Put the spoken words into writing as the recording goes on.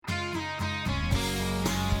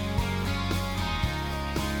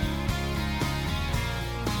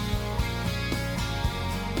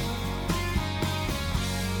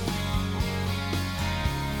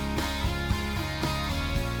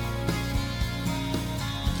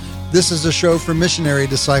This is a show for missionary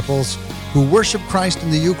disciples who worship Christ in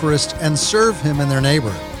the Eucharist and serve Him in their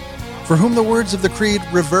neighbor, for whom the words of the Creed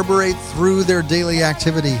reverberate through their daily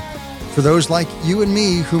activity, for those like you and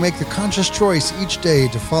me who make the conscious choice each day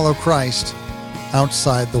to follow Christ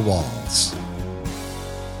outside the walls.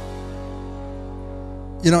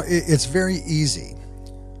 You know, it's very easy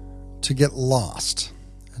to get lost,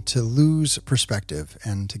 to lose perspective,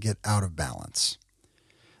 and to get out of balance.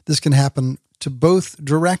 This can happen to both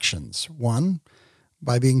directions. One,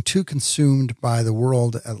 by being too consumed by the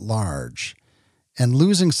world at large and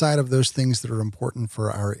losing sight of those things that are important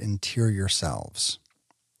for our interior selves.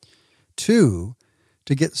 Two,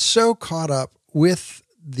 to get so caught up with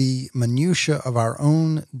the minutia of our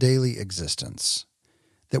own daily existence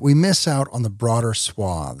that we miss out on the broader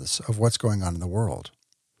swaths of what's going on in the world.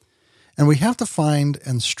 And we have to find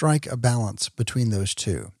and strike a balance between those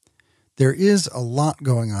two. There is a lot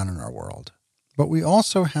going on in our world, but we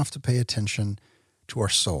also have to pay attention to our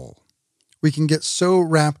soul. We can get so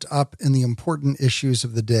wrapped up in the important issues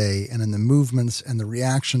of the day and in the movements and the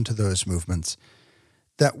reaction to those movements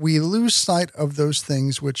that we lose sight of those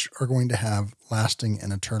things which are going to have lasting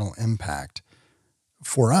and eternal impact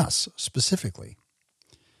for us specifically.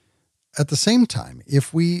 At the same time,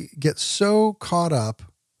 if we get so caught up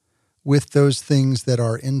with those things that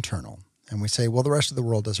are internal and we say, well, the rest of the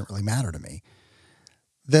world doesn't really matter to me,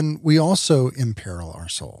 then we also imperil our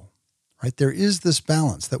soul, right? There is this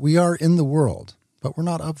balance that we are in the world, but we're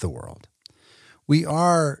not of the world. We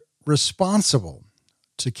are responsible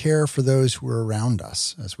to care for those who are around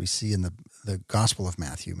us, as we see in the Gospel of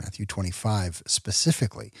Matthew 25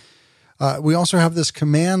 specifically. We also have this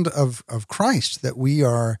command of Christ that we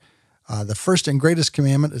are, the first and greatest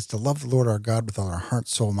commandment is to love the Lord our God with all our heart,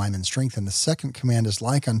 soul, mind, and strength. And the second command is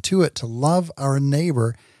like unto it, to love our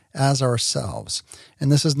neighbor as ourselves.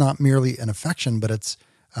 And this is not merely an affection, but it's,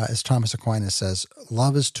 as Thomas Aquinas says,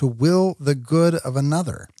 love is to will the good of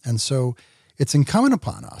another. And so it's incumbent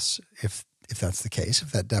upon us, if that's the case,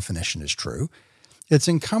 if that definition is true, it's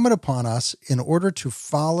incumbent upon us in order to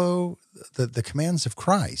follow the commands of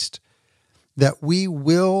Christ that we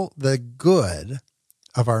will the good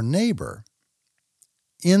of our neighbor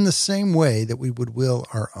in the same way that we would will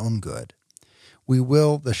our own good. We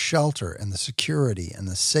will the shelter and the security and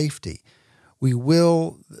the safety. We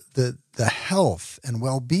will the health and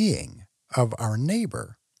well-being of our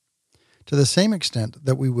neighbor to the same extent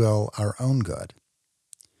that we will our own good.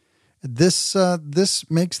 This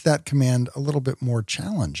makes that command a little bit more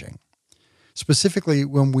challenging, specifically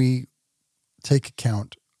when we take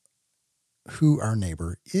account who our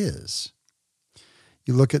neighbor is.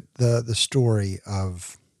 You look at the story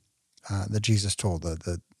of that Jesus told.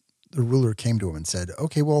 The ruler came to him and said,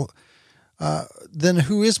 okay, well, then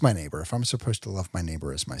who is my neighbor? If I'm supposed to love my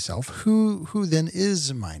neighbor as myself, who then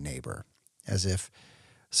is my neighbor? As if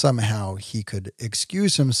somehow he could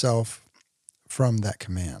excuse himself from that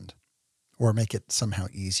command or make it somehow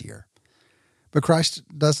easier. But Christ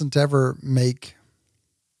doesn't ever make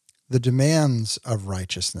the demands of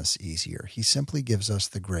righteousness easier. He simply gives us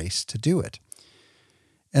the grace to do it.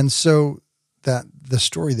 And so that the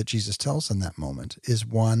story that Jesus tells in that moment is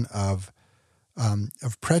one of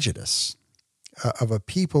prejudice, of a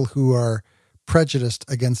people who are prejudiced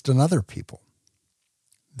against another people.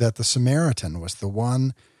 That the Samaritan was the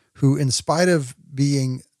one who, in spite of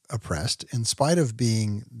being oppressed, in spite of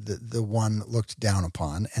being the one looked down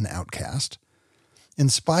upon and outcast, in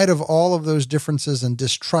spite of all of those differences and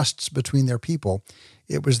distrusts between their people,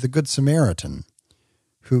 it was the Good Samaritan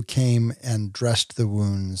who came and dressed the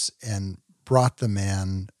wounds and brought the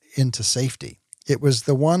man into safety. It was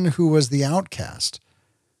the one who was the outcast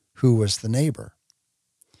who was the neighbor.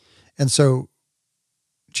 And so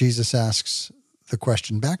Jesus asks the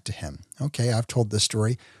question back to him. Okay, I've told this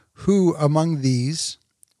story. Who among these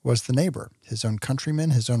was the neighbor? His own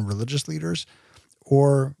countrymen, his own religious leaders,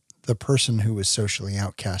 or the person who was socially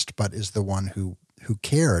outcast but is the one who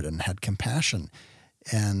cared and had compassion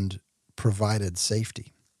and provided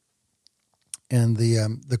safety? And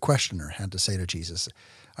the questioner had to say to Jesus,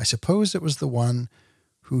 I suppose it was the one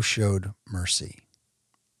who showed mercy.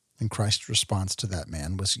 And Christ's response to that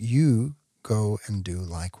man was, you go and do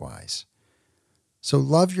likewise. So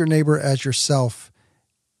love your neighbor as yourself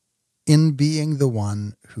in being the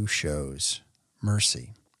one who shows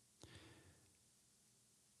mercy.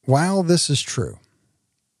 While this is true,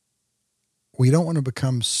 we don't want to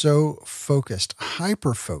become so focused,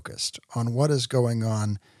 hyper-focused on what is going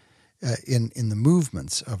on in the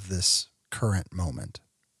movements of this current moment,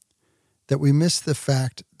 that we miss the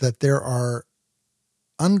fact that there are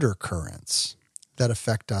undercurrents that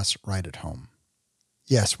affect us right at home.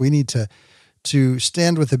 Yes, we need to to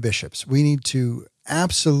stand with the bishops. We need to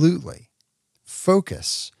absolutely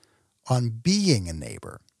focus on being a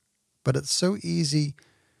neighbor. But it's so easy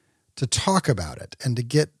to talk about it and to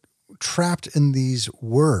get trapped in these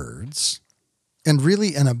words and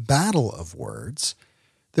really in a battle of words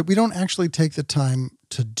that we don't actually take the time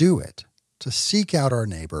to do it, to seek out our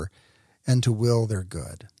neighbor and to will their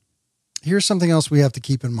good. Here's something else we have to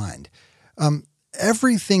keep in mind.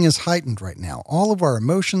 Everything is heightened right now. All of our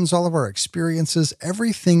emotions, all of our experiences,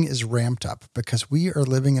 everything is ramped up because we are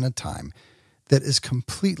living in a time that is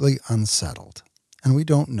completely unsettled and we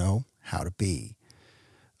don't know how to be.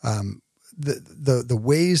 The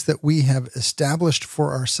ways that we have established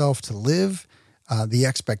for ourselves to live, the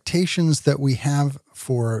expectations that we have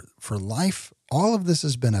for life, all of this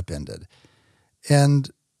has been upended.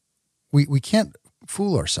 And we can't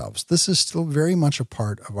fool ourselves. This is still very much a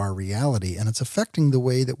part of our reality, and it's affecting the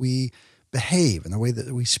way that we behave and the way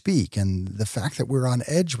that we speak and the fact that we're on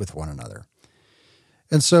edge with one another.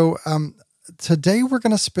 And so today we're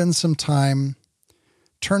going to spend some time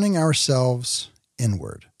turning ourselves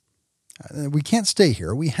inward. We can't stay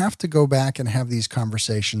here. We have to go back and have these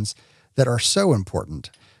conversations that are so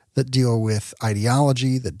important, that deal with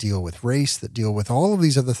ideology, that deal with race, that deal with all of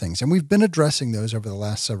these other things. And we've been addressing those over the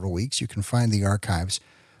last several weeks. You can find the archives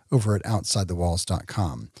over at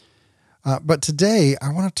OutsideTheWalls.com. But today,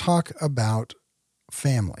 I want to talk about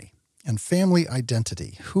family and family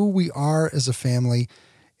identity, who we are as a family,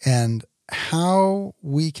 and how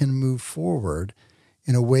we can move forward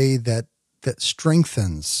in a way that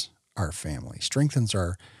strengthens our family, strengthens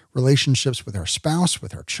our relationships with our spouse,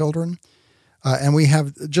 with our children. And we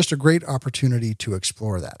have just a great opportunity to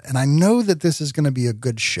explore that. And I know that this is going to be a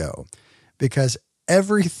good show because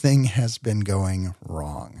everything has been going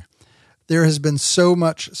wrong. There has been so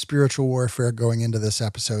much spiritual warfare going into this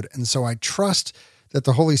episode. And so I trust that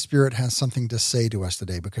the Holy Spirit has something to say to us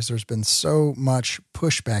today because there's been so much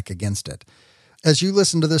pushback against it. As you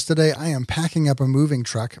listen to this today, I am packing up a moving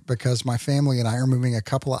truck because my family and I are moving a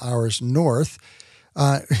couple of hours north,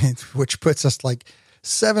 which puts us like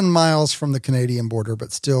 7 miles from the Canadian border,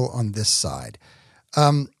 but still on this side.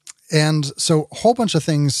 And so a whole bunch of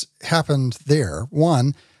things happened there.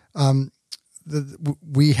 One,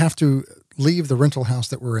 we have to leave the rental house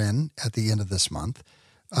that we're in at the end of this month.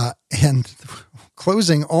 And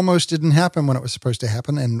closing almost didn't happen when it was supposed to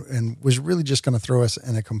happen and was really just going to throw us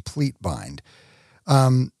in a complete bind.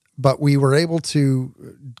 But we were able to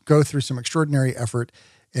go through some extraordinary effort,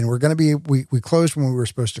 and we closed when we were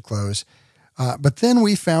supposed to close. But then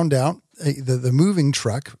we found out the moving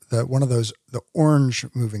truck, one of the orange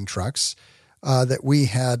moving trucks that we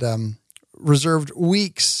had reserved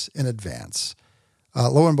weeks in advance.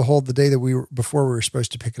 Lo and behold, the day that before we were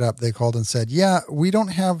supposed to pick it up, they called and said, "Yeah, we don't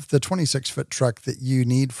have the 26-foot truck that you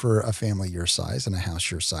need for a family your size and a house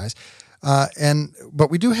your size, but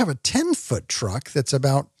we do have a 10-foot truck that's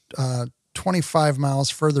about 25 miles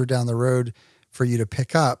further down the road for you to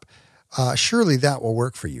pick up. Surely that will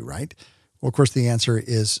work for you, right?" Well, of course, the answer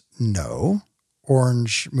is no.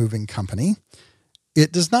 Orange Moving Company.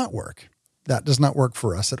 It does not work. That does not work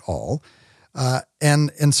for us at all.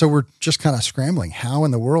 And so we're just kind of scrambling. How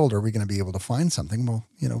in the world are we going to be able to find something? Well,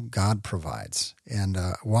 God provides. And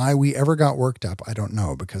why we ever got worked up, I don't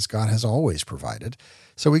know, because God has always provided.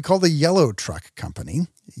 So we called the Yellow Truck Company.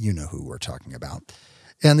 You know who we're talking about.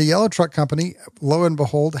 And the Yellow Truck Company, lo and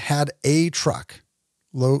behold, had a truck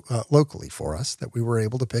locally for us that we were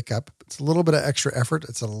able to pick up. It's a little bit of extra effort.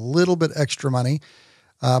 It's a little bit extra money.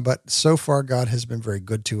 But so far, God has been very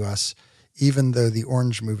good to us, even though the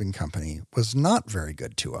Orange Moving Company was not very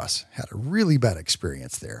good to us, had a really bad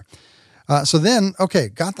experience there. So then,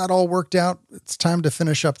 got that all worked out. It's time to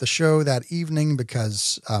finish up the show that evening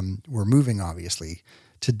because we're moving, obviously,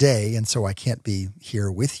 today, and so I can't be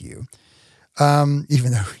here with you,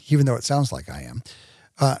 even though it sounds like I am.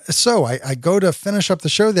 So I go to finish up the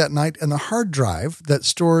show that night, and the hard drive that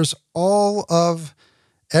stores all of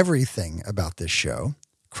everything about this show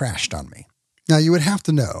crashed on me. Now, you would have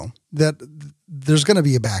to know that there's going to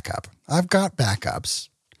be a backup. I've got backups.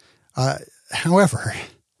 However,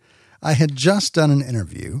 I had just done an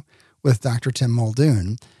interview with Dr. Tim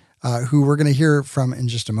Muldoon, who we're going to hear from in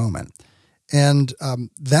just a moment. And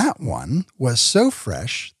that one was so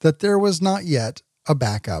fresh that there was not yet a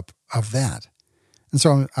backup of that. And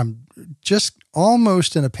so I'm just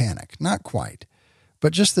almost in a panic, not quite,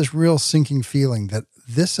 but just this real sinking feeling that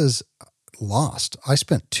this is lost. I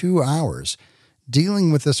spent 2 hours dealing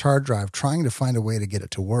with this hard drive, trying to find a way to get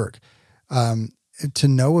it to work, to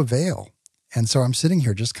no avail. And so I'm sitting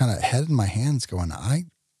here just kind of head in my hands going,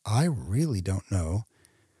 I really don't know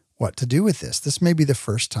what to do with this. This may be the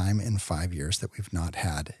first time in 5 years that we've not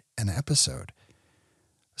had an episode.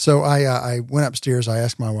 So I went upstairs. I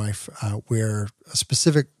asked my wife where a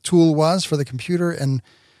specific tool was for the computer and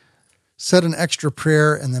said an extra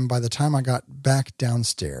prayer. And then by the time I got back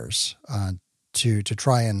downstairs to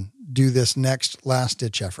try and do this next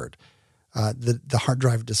last-ditch effort, the hard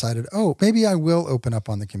drive decided, maybe I will open up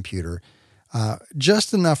on the computer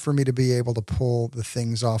just enough for me to be able to pull the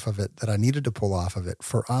things off of it that I needed to pull off of it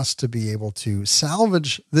for us to be able to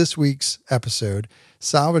salvage this week's episode,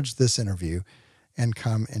 salvage this interview, and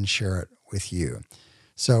come and share it with you.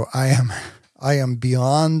 So I am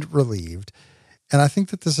beyond relieved. And I think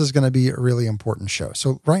that this is going to be a really important show.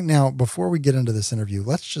 So right now, before we get into this interview,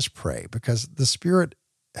 let's just pray, because the Spirit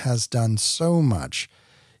has done so much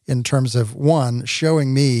in terms of, one,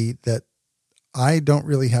 showing me that I don't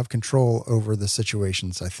really have control over the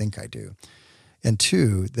situations I think I do. And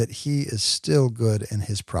two, that he is still good in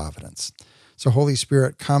his providence. So Holy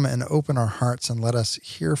Spirit, come and open our hearts and let us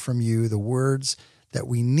hear from you the words that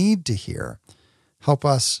we need to hear. Help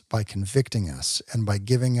us by convicting us and by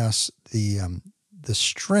giving us the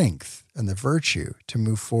strength and the virtue to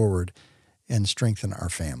move forward and strengthen our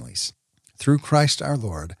families. Through Christ our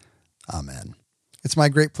Lord. Amen. It's my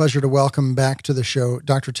great pleasure to welcome back to the show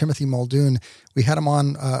Dr. Timothy Muldoon. We had him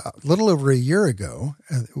on a little over a year ago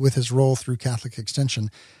with his role through Catholic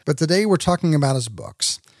Extension, but today we're talking about his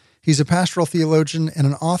books. He's a pastoral theologian and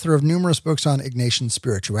an author of numerous books on Ignatian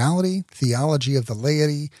spirituality, theology of the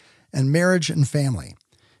laity, and marriage and family.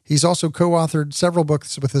 He's also co-authored several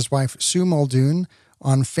books with his wife, Sue Muldoon,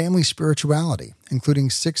 on family spirituality,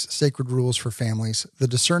 including 6 Sacred Rules for Families, The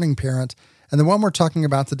Discerning Parent, and the one we're talking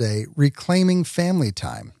about today, Reclaiming Family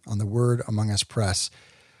Time, on the Word Among Us Press.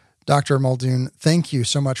 Dr. Muldoon, thank you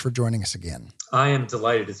so much for joining us again. I am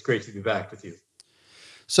delighted. It's great to be back with you.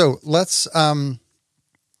 So let's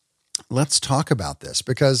talk about this,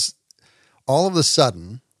 because all of a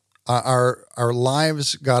sudden our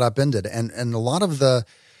lives got upended, and a lot of the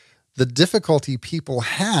difficulty people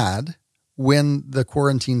had when the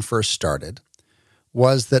quarantine first started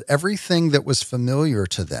was that everything that was familiar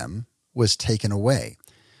to them was taken away.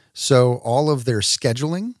 So all of their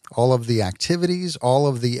scheduling, all of the activities, all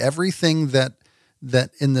of the everything that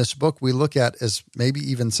in this book we look at as maybe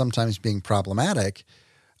even sometimes being problematic,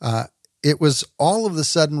 it was all of a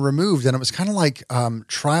sudden removed. And it was kind of like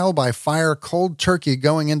trial by fire, cold turkey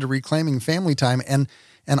going into reclaiming family time. And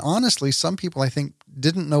honestly, some people, I think,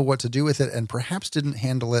 didn't know what to do with it and perhaps didn't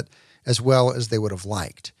handle it as well as they would have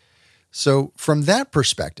liked. So from that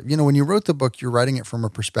perspective, when you wrote the book, you're writing it from a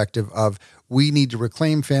perspective of, we need to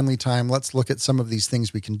reclaim family time. Let's look at some of these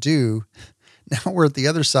things we can do. Now we're at the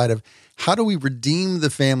other side of, how do we redeem the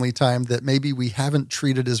family time that maybe we haven't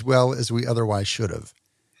treated as well as we otherwise should have?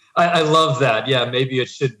 I love that. Yeah, maybe it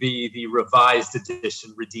should be the revised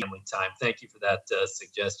edition, Redeem Family Time. Thank you for that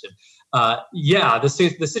suggestion.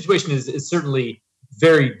 The situation is certainly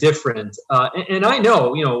very different. And I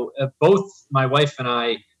know, both my wife and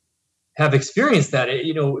I have experienced that,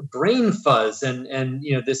 brain fuzz and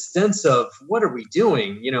this sense of, what are we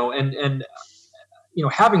doing? And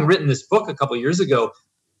having written this book a couple of years ago,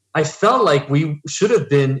 I felt like we should have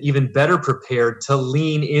been even better prepared to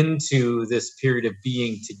lean into this period of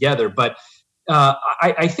being together. But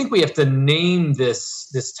I think we have to name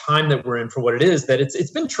this time that we're in for what it is, that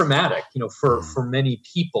it's been traumatic, for many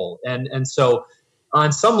people. And so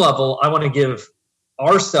on some level, I want to give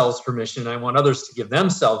ourselves permission. I want others to give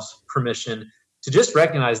themselves permission to just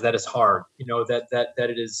recognize that it's hard, that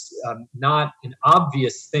it is not an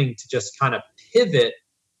obvious thing to just kind of pivot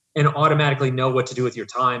and automatically know what to do with your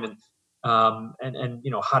time and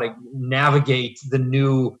how to navigate the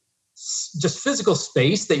new just physical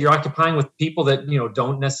space that you're occupying with people that,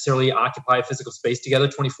 don't necessarily occupy physical space together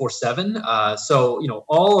 24/7. So,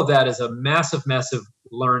 all of that is a massive, massive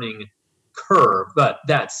learning curve. But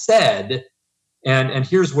that said, and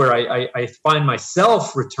here's where I find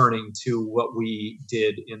myself returning to what we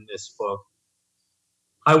did in this book.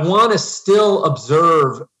 I want to still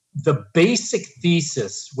observe the basic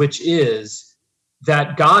thesis, which is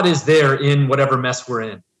that God is there in whatever mess we're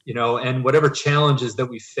in, and whatever challenges that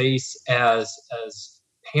we face as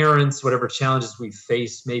parents, whatever challenges we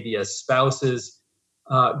face maybe as spouses,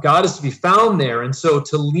 God is to be found there. And so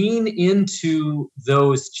to lean into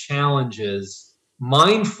those challenges,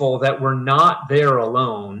 mindful that we're not there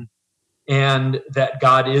alone and that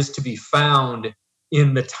God is to be found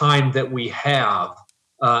in the time that we have.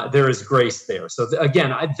 There is grace there. So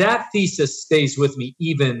again, that thesis stays with me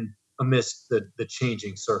even amidst the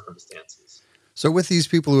changing circumstances. So with these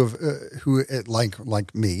people who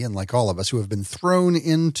like me and like all of us who have been thrown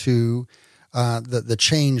into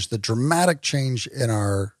the dramatic change in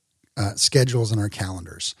our schedules and our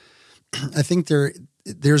calendars. I think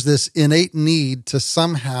there's this innate need to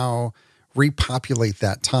somehow repopulate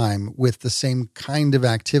that time with the same kind of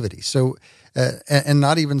activity. So, and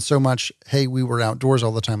not even so much, hey, we were outdoors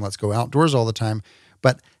all the time, let's go outdoors all the time,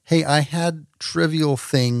 but hey, I had trivial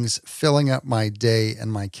things filling up my day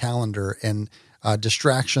and my calendar, and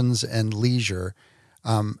distractions and leisure.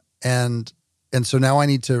 And so now I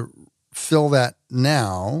need to fill that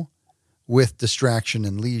now with distraction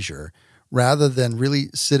and leisure, rather than really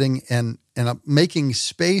sitting and making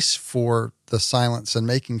space for the silence and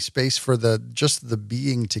making space for just the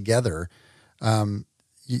being together.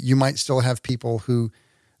 You might still have people who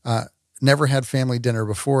never had family dinner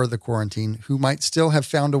before the quarantine, who might still have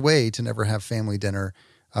found a way to never have family dinner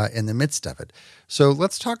in the midst of it. So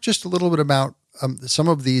let's talk just a little bit about some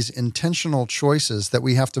of these intentional choices that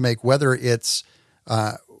we have to make, whether it's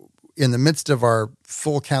in the midst of our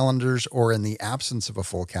full calendars or in the absence of a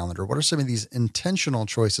full calendar. What are some of these intentional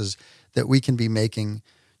choices that we can be making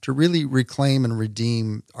to really reclaim and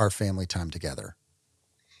redeem our family time together?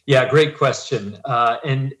 Yeah, great question.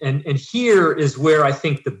 And here is where I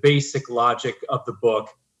think the basic logic of the book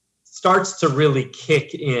starts to really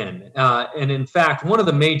kick in. And in fact, one of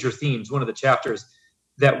the major themes, one of the chapters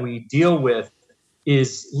that we deal with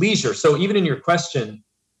is leisure. So even in your question,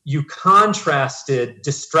 you contrasted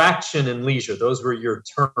distraction and leisure. Those were your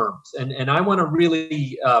terms. And I want to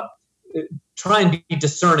really try and be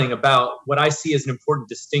discerning about what I see as an important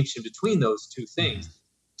distinction between those two things. Mm-hmm.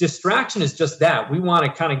 Distraction is just that. We want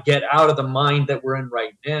to kind of get out of the mind that we're in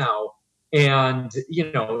right now. And,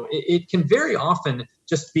 it can very often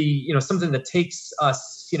just be, something that takes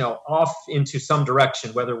us, off into some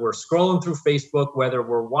direction, whether we're scrolling through Facebook, whether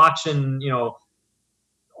we're watching,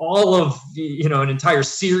 all of, an entire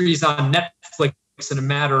series on Netflix in a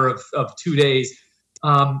matter of 2 days.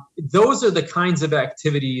 Those are the kinds of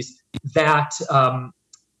activities that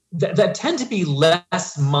tend to be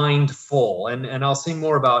less mindful. And I'll say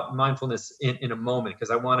more about mindfulness in a moment, because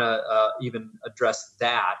I want to even address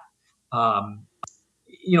that.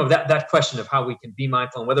 That question of how we can be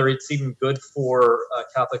mindful and whether it's even good for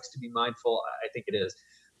Catholics to be mindful, I think it is.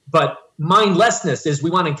 But mindlessness is we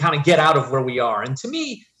want to kind of get out of where we are. And to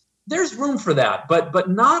me, there's room for that, but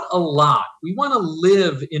not a lot. We want to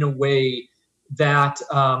live in a way that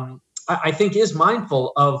I think is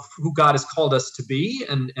mindful of who God has called us to be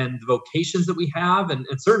and the vocations that we have, and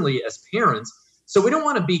certainly as parents. So we don't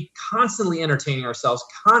want to be constantly entertaining ourselves,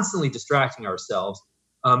 constantly distracting ourselves,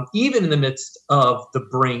 even in the midst of the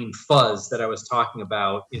brain fuzz that I was talking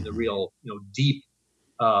about in the real, deep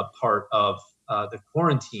part of the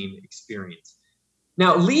quarantine experience.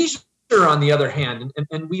 Now, leisure, on the other hand,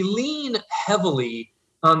 and we lean heavily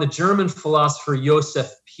on the German philosopher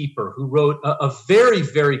Josef Pieper, who wrote a very,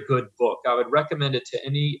 very good book. I would recommend it to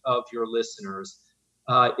any of your listeners.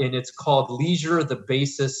 And it's called Leisure, the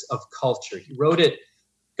Basis of Culture. He wrote it,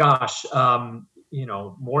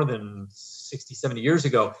 more than 60, 70 years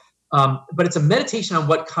ago. But it's a meditation on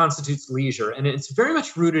what constitutes leisure. And it's very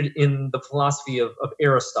much rooted in the philosophy of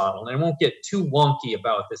Aristotle. And I won't get too wonky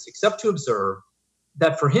about this, except to observe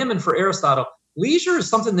that for him and for Aristotle, leisure is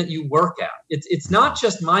something that you work at. It's not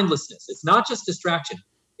just mindlessness. It's not just distraction.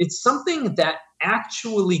 It's something that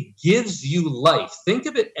actually gives you life. Think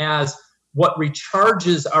of it as what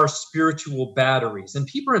recharges our spiritual batteries. And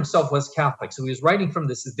Pieper himself was Catholic, so he was writing from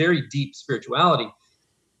this very deep spirituality.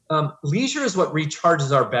 Leisure is what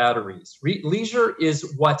recharges our batteries. Leisure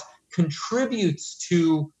is what contributes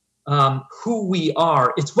to who we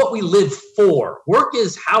are. It's what we live for. Work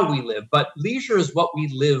is how we live, but leisure is what we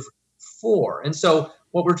live for. And so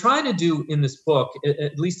what we're trying to do in this book,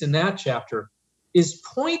 at least in that chapter, is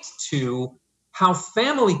point to how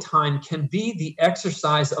family time can be the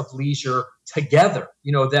exercise of leisure together.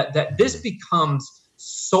 That this becomes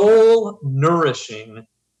soul nourishing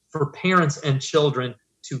for parents and children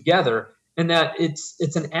together, and that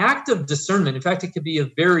it's an act of discernment. In fact, it could be a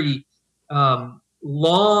very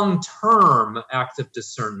long-term act of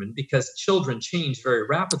discernment, because children change very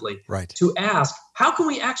rapidly. Right. To ask, how can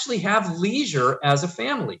we actually have leisure as a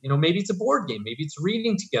family? Maybe it's a board game, maybe it's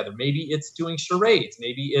reading together, maybe it's doing charades,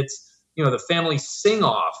 maybe it's the family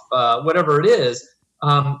sing-off, whatever it is.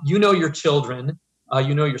 Your children,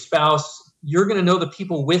 your spouse, you're going to know the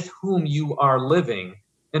people with whom you are living,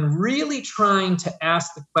 and really trying to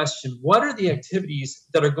ask the question, what are the activities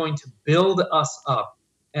that are going to build us up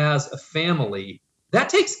as a family? That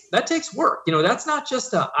takes work. That's not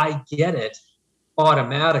just I get it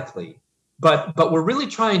automatically, but we're really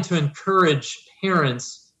trying to encourage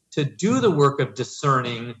parents to do the work of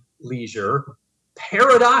discerning leisure,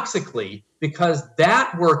 paradoxically, because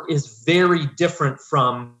that work is very different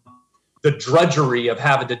from the drudgery of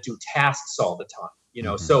having to do tasks all the time.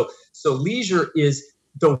 So leisure is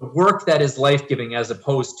the work that is life-giving as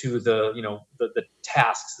opposed to the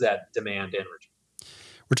tasks that demand energy.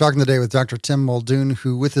 We're talking today with Dr. Tim Muldoon,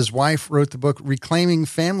 who with his wife wrote the book Reclaiming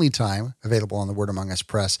Family Time, available on the Word Among Us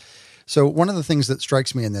Press. So one of the things that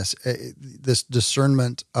strikes me in this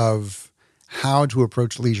discernment of how to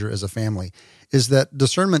approach leisure as a family is that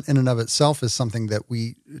discernment in and of itself is something that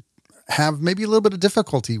we have maybe a little bit of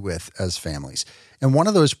difficulty with as families. And one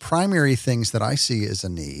of those primary things that I see as a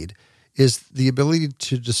need is the ability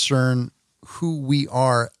to discern who we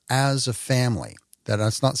are as a family.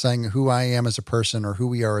 That's not saying who I am as a person or who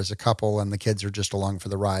we are as a couple and the kids are just along for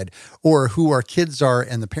the ride, or who our kids are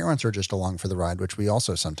and the parents are just along for the ride, which we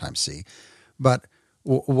also sometimes see. But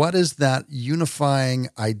what is that unifying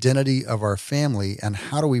identity of our family, and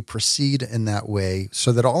how do we proceed in that way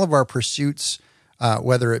so that all of our pursuits,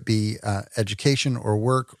 whether it be education or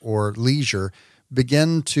work or leisure,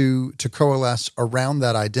 begin to coalesce around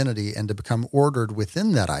that identity and to become ordered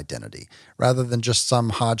within that identity rather than just some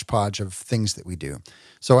hodgepodge of things that we do.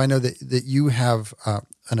 So I know that you have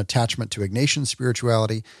an attachment to Ignatian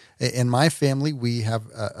spirituality. In my family, we have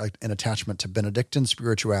an attachment to Benedictine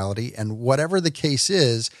spirituality. And whatever the case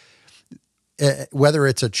is, whether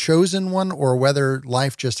it's a chosen one or whether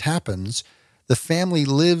life just happens, the family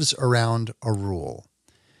lives around a rule.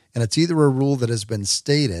 And it's either a rule that has been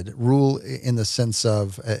stated, rule in the sense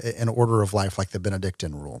of an order of life, like the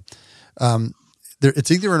Benedictine rule.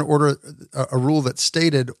 It's either a rule that's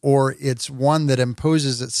stated, or it's one that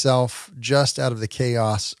imposes itself just out of the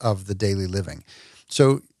chaos of the daily living.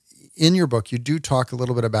 So in your book, you do talk a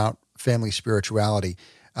little bit about family spirituality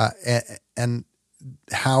and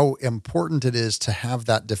how important it is to have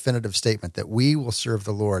that definitive statement that we will serve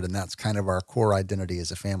the Lord, and that's kind of our core identity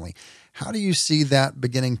as a family. How do you see that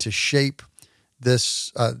beginning to shape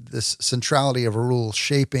this centrality of a rule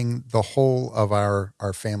shaping the whole of our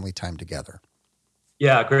family time together?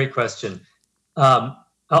 Yeah, great question.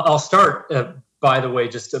 I'll start, by the way,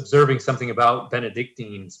 just observing something about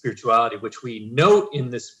Benedictine spirituality, which we note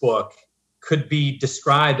in this book could be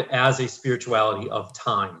described as a spirituality of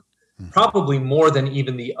time. Probably more than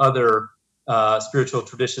even the other spiritual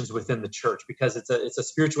traditions within the church, because it's a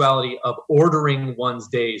spirituality of ordering one's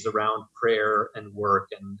days around prayer and work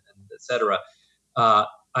and et cetera.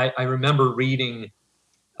 I remember reading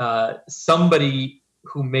somebody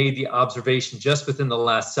who made the observation just within the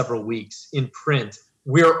last several weeks in print,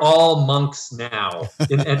 we're all monks now.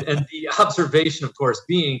 and the observation, of course,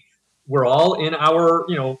 being we're all in our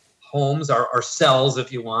homes, our cells,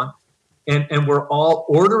 if you want. And we're all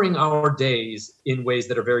ordering our days in ways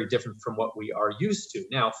that are very different from what we are used to.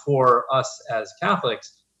 Now, for us as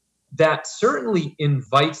Catholics, that certainly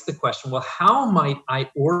invites the question, well, how might I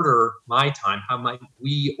order my time? How might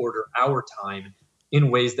we order our time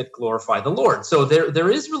in ways that glorify the Lord? So there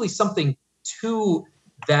is really something to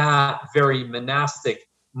that very monastic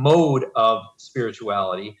mode of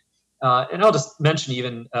spirituality. And I'll just mention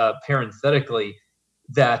even parenthetically,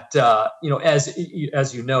 that,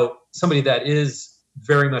 as you know, somebody that is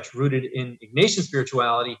very much rooted in Ignatian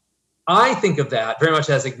spirituality, I think of that very much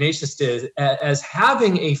as Ignatius did, as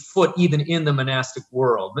having a foot even in the monastic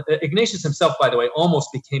world. Ignatius himself, by the way, almost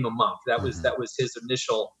became a monk. That was his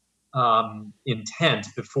initial intent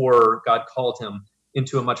before God called him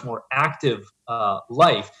into a much more active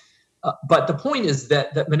life. But the point is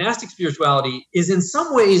that monastic spirituality is in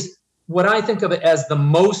some ways what I think of it as the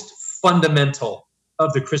most fundamental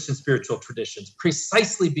of the Christian spiritual traditions,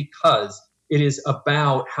 precisely because it is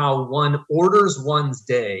about how one orders one's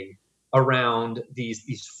day around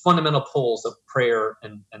these fundamental poles of prayer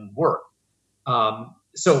and work.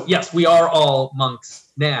 So yes, we are all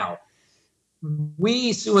monks now.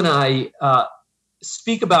 Sue and I,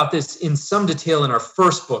 speak about this in some detail in our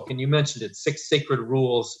first book, and you mentioned it, 6 Sacred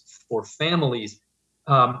Rules for Families.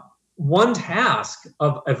 One task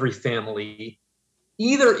of every family,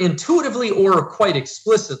 either intuitively or quite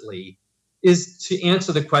explicitly, is to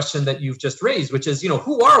answer the question that you've just raised, which is,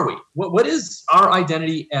 who are we? What is our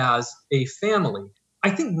identity as a family? I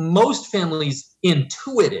think most families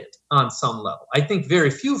intuit it on some level. I think very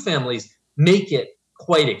few families make it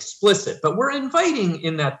quite explicit, but we're inviting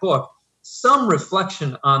in that book some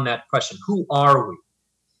reflection on that question. Who are we?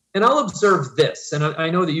 And I'll observe this, and I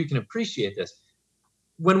know that you can appreciate this.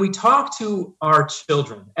 When we talk to our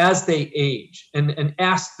children as they age and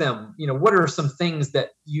ask them, what are some things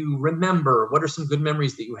that you remember? What are some good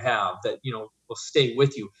memories that you have that, will stay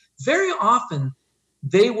with you? Very often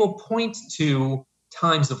they will point to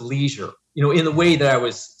times of leisure in the way that I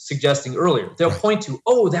was suggesting earlier. They'll point to,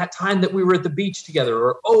 oh, that time that we were at the beach together,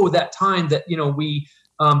 or, oh, that time that, we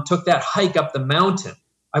took that hike up the mountain.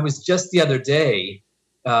 I was just the other day,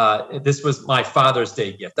 this was my Father's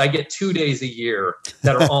Day gift. I get 2 days a year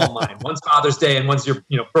that are all mine. One's Father's Day and one's your,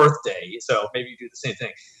 birthday. So maybe you do the same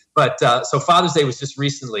thing. But so Father's Day was just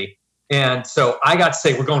recently. And so I got to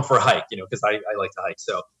say, we're going for a hike, because I like to hike.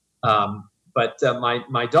 So, but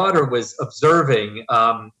my daughter was observing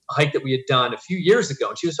a hike that we had done a few years ago.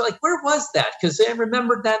 And she was like, where was that? Because I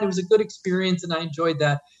remembered that. It was a good experience and I enjoyed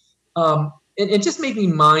that. It just made me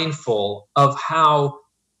mindful of how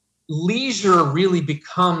leisure really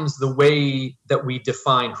becomes the way that we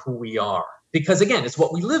define who we are. Because again, it's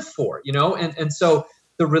what we live for, and so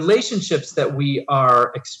the relationships that we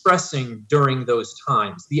are expressing during those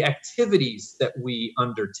times, the activities that we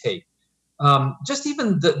undertake, just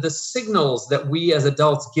even the signals that we as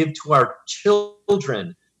adults give to our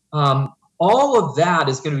children, all of that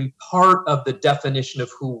is going to be part of the definition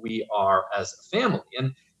of who we are as a family.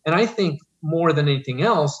 And I think more than anything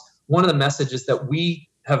else, one of the messages that we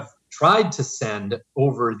have tried to send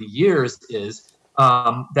over the years is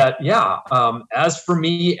that, as for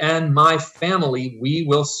me and my family, we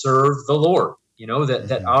will serve the Lord.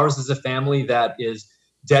 That ours is a family that is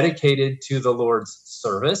dedicated to the Lord's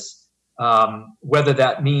service, whether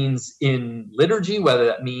that means in liturgy, whether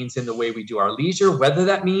that means in the way we do our leisure, whether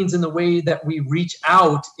that means in the way that we reach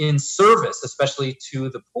out in service, especially to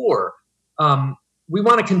the poor. We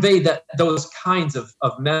want to convey those kinds of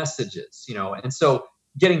messages, and so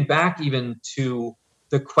getting back even to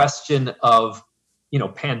the question of,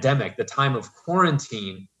 pandemic, the time of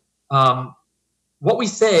quarantine, what we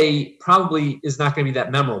say probably is not going to be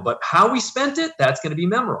that memorable, but how we spent it, that's going to be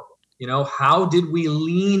memorable. How did we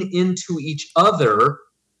lean into each other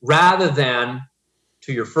rather than,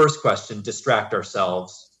 to your first question, distract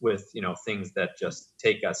ourselves with, things that just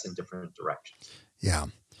take us in different directions. Yeah.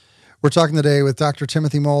 We're talking today with Dr.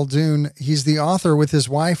 Timothy Muldoon. He's the author with his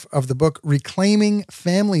wife of the book Reclaiming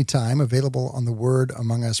Family Time, available on the Word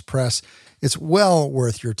Among Us Press. It's well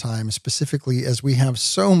worth your time, specifically as we have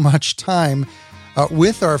so much time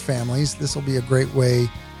with our families. This will be a great way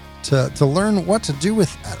to learn what to do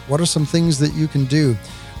with that. What are some things that you can do?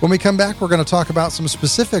 When we come back, we're going to talk about some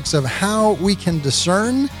specifics of how we can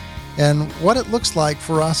discern and what it looks like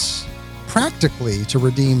for us practically to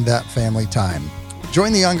redeem that family time.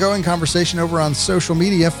 Join the ongoing conversation over on social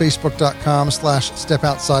media,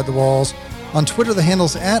 facebook.com/stepoutside-the-walls. On Twitter, the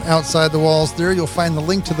handle's @OutsideTheWalls. There you'll find the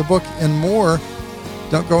link to the book and more.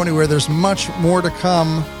 Don't go anywhere. There's much more to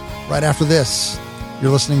come right after this.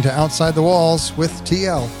 You're listening to Outside the Walls with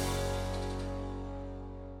TL.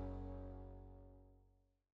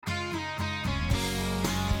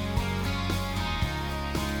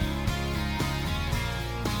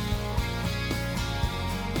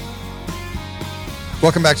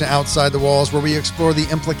 Welcome back to Outside the Walls, where we explore the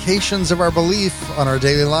implications of our belief on our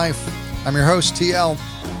daily life. I'm your host, TL.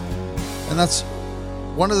 And that's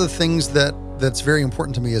one of the things that's very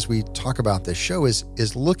important to me as we talk about this show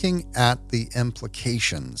is looking at the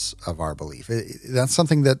implications of our belief. That's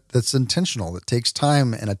something that's intentional. It takes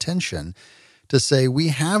time and attention to say, we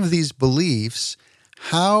have these beliefs.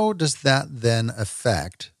 How does that then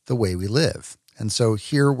affect the way we live? And so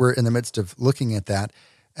here we're in the midst of looking at that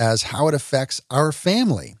as how it affects our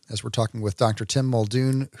family, as we're talking with Dr. Tim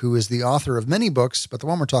Muldoon, who is the author of many books, but the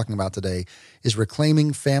one we're talking about today is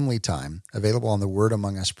Reclaiming Family Time, available on the Word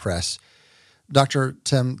Among Us Press. Dr.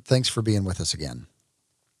 Tim, thanks for being with us again.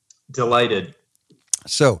 Delighted.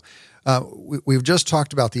 So we've just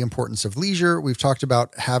talked about the importance of leisure. We've talked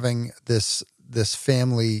about having this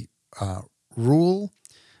family rule,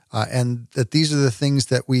 and that these are the things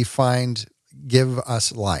that we find give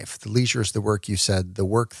us life. The leisure is the work, you said, the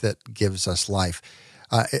work that gives us life.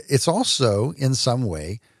 It's also, in some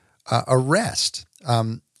way, a rest.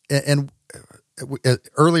 And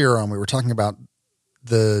earlier on, we were talking about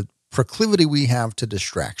the proclivity we have to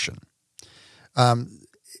distraction. I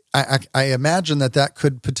imagine that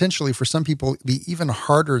could potentially, for some people, be even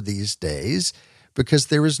harder these days because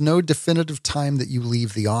there is no definitive time that you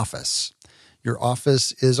leave the office. Your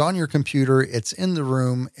office is on your computer, it's in the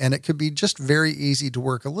room, and it could be just very easy to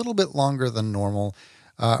work a little bit longer than normal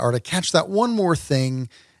or to catch that one more thing.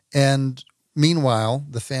 And meanwhile,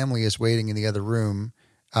 the family is waiting in the other room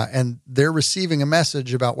and they're receiving a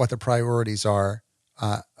message about what the priorities are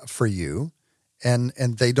for you, and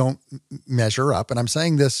they don't measure up. And I'm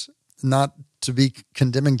saying this not to be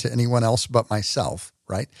condemning to anyone else but myself,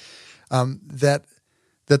 right? That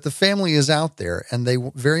the family is out there and they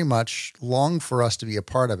very much long for us to be a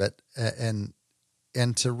part of it and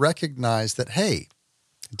to recognize that, hey,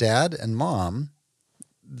 Dad and Mom,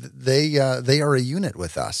 they are a unit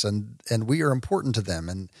with us, and we are important to them,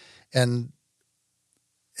 and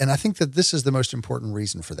I think that this is the most important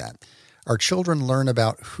reason for that. Our children learn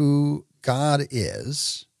about who God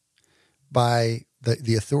is by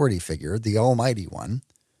the authority figure, the Almighty One,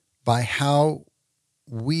 by how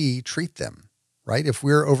we treat them, right? If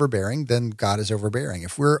we're overbearing, then God is overbearing.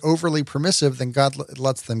 If we're overly permissive, then God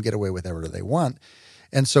lets them get away with whatever they want.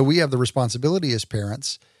 And so we have the responsibility as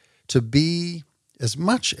parents to be, as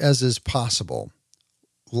much as is possible,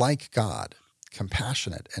 like God,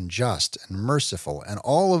 compassionate and just and merciful and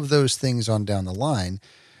all of those things on down the line.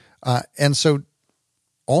 And so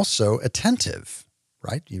also attentive,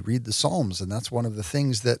 right? You read the Psalms, and that's one of the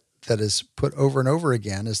things that is put over and over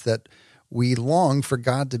again, is that we long for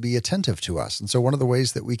God to be attentive to us. And so one of the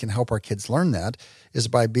ways that we can help our kids learn that is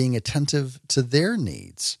by being attentive to their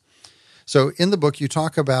needs. So in the book, you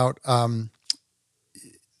talk about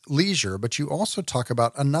leisure, but you also talk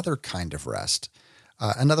about another kind of rest,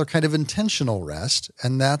 another kind of intentional rest,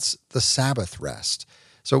 and that's the Sabbath rest.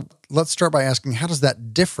 So let's start by asking, how does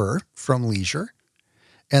that differ from leisure?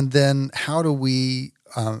 And then how do we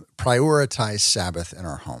prioritize Sabbath in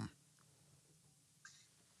our home?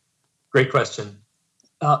 Great question.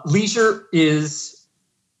 Leisure is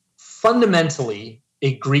fundamentally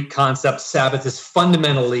a Greek concept. Sabbath is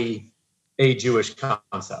fundamentally a Jewish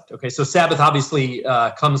concept. Okay, so Sabbath obviously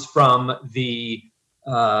comes from the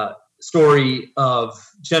story of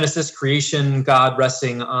Genesis, creation, God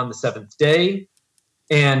resting on the seventh day.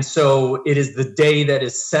 And so it is the day that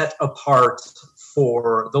is set apart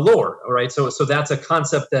for the Lord. All right. So that's a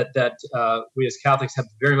concept that we as Catholics have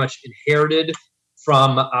very much inherited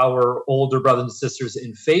from our older brothers and sisters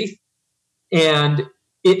in faith. And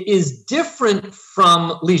it is different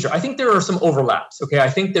from leisure. I think there are some overlaps. Okay. I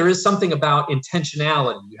think there is something about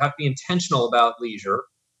intentionality. You have to be intentional about leisure.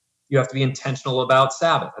 You have to be intentional about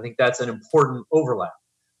Sabbath. I think that's an important overlap.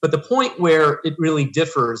 But the point where it really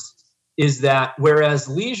differs is that whereas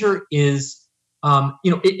leisure is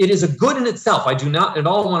it is a good in itself. I do not at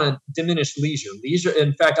all want to diminish leisure. Leisure,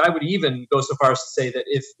 in fact, I would even go so far as to say that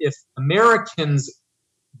if Americans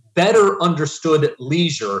better understood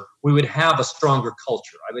leisure, we would have a stronger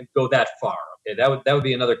culture. I would go that far. Okay, that would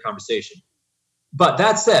be another conversation. But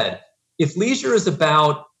that said, if leisure is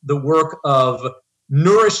about the work of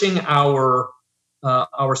nourishing our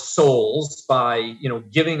souls by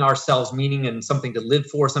giving ourselves meaning and something to live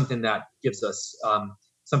for, something that gives us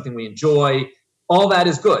something we enjoy, all that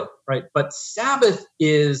is good, right? But Sabbath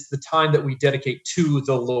is the time that we dedicate to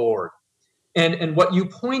the Lord. And what you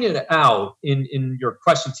pointed out in your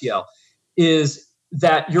question, TL, is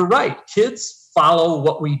that you're right. Kids follow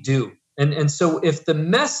what we do. And so if the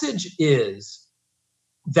message is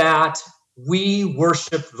that we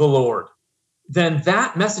worship the Lord, then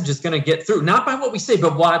that message is going to get through, not by what we say,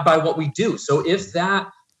 but by what we do. So if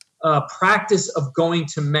that practice of going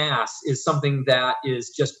to Mass is something that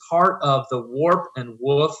is just part of the warp and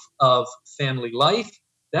woof of family life,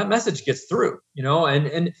 that message gets through,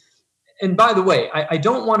 and by the way, I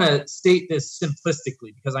don't want to state this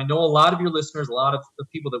simplistically, because I know a lot of your listeners, a lot of the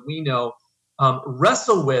people that we know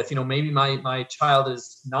wrestle with, maybe my child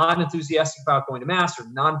is not enthusiastic about going to Mass, or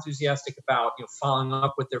not enthusiastic about following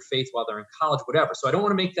up with their faith while they're in college, whatever. So I don't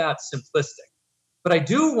want to make that simplistic, but I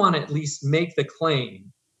do want to at least make the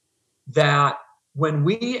claim that when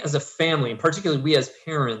we as a family, and particularly we as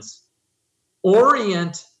parents,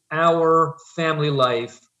 orient our family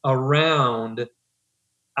life around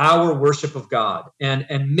our worship of God and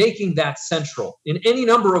making that central in any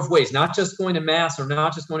number of ways, not just going to Mass or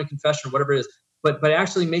not just going to confession or whatever it is, but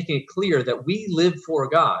actually making it clear that we live for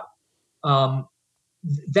God,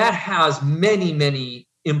 that has many, many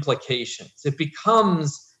implications. It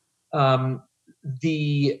becomes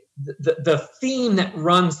the theme that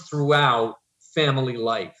runs throughout family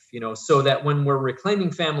life, so that when we're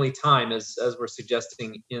reclaiming family time, as we're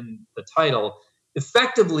suggesting in the title,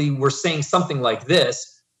 effectively we're saying something like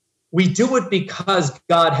this: we do it because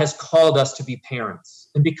God has called us to be parents,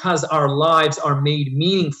 and because our lives are made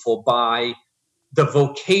meaningful by the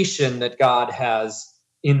vocation that God has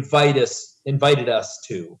invited us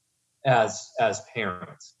to as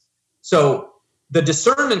parents. So the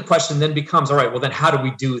discernment question then becomes, all right, well then how do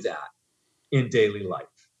we do that in daily life?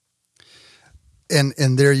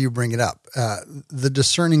 And there you bring it up. The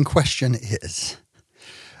discerning question is,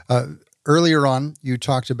 earlier on you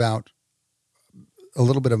talked about a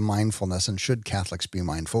little bit of mindfulness, and should Catholics be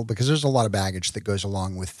mindful? Because there's a lot of baggage that goes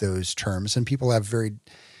along with those terms, and people have very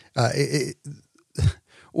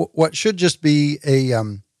what should just be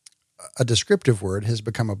a descriptive word has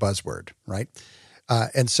become a buzzword, right?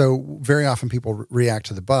 And so very often people react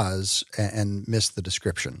to the buzz and miss the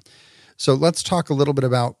description. So let's talk a little bit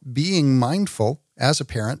about being mindful as a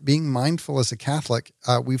parent, being mindful as a Catholic.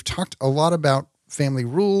 We've talked a lot about family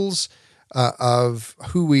rules, of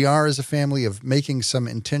who we are as a family, of making some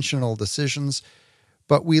intentional decisions.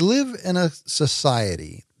 But we live in a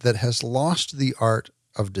society that has lost the art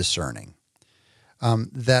of discerning.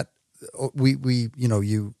 That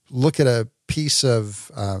you look at a piece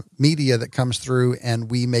of media that comes through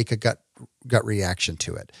and we make a gut reaction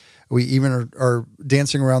to it. We even are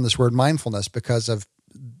dancing around this word mindfulness because of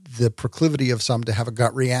the proclivity of some to have a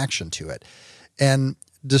gut reaction to it. And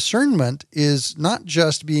discernment is not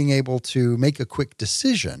just being able to make a quick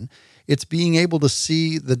decision. It's being able to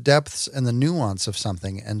see the depths and the nuance of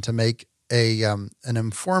something and to make an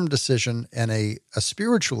informed decision and a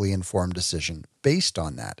spiritually informed decision based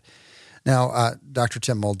on that. Now, Dr.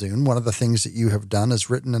 Tim Muldoon, one of the things that you have done is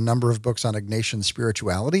written a number of books on Ignatian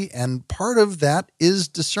spirituality, and part of that is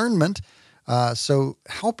discernment. So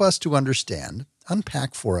help us to understand,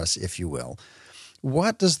 unpack for us, if you will,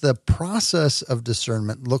 what does the process of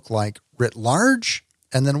discernment look like writ large?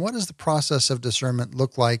 And then what does the process of discernment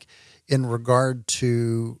look like in regard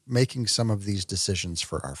to making some of these decisions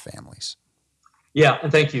for our families? Yeah,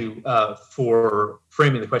 and thank you for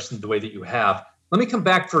framing the question the way that you have. Let me come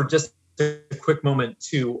back for just a quick moment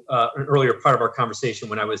to an earlier part of our conversation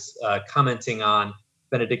when I was commenting on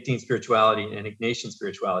Benedictine spirituality and Ignatian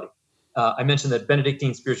spirituality. I mentioned that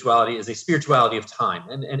Benedictine spirituality is a spirituality of time.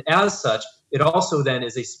 And as such, it also then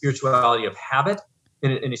is a spirituality of habit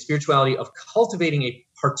and a spirituality of cultivating a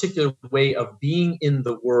particular way of being in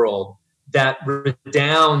the world that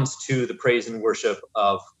redounds to the praise and worship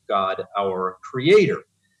of God, our Creator.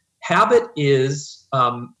 Habit is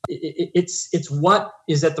it's what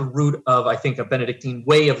is at the root of, I think, a Benedictine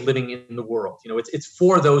way of living in the world. It's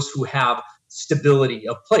for those who have stability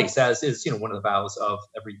of place, as is one of the vows of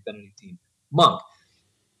every Benedictine monk.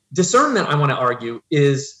 Discernment, I want to argue,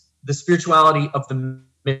 is the spirituality of the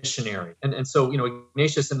missionary. And so,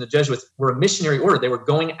 Ignatius and the Jesuits were a missionary order. They were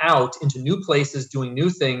going out into new places, doing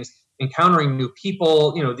new things, encountering new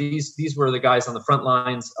people. These were the guys on the front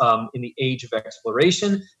lines in the age of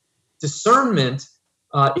exploration. Discernment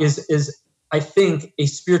is, I think, a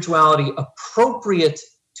spirituality appropriate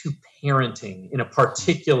to parenting in a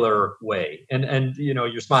particular way. And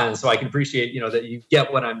you're smiling, so I can appreciate, that you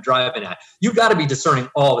get what I'm driving at. You've got to be discerning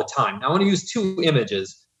all the time. Now, I want to use two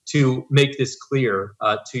images to make this clear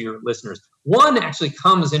to your listeners. One actually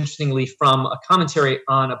comes, interestingly, from a commentary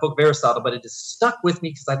on a book of Aristotle, but it has stuck with me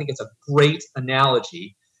because I think it's a great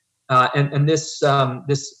analogy. And this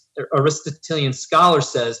Aristotelian scholar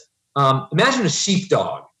says, imagine a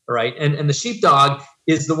sheepdog, right? And the sheepdog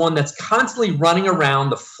is the one that's constantly running around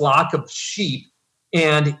the flock of sheep,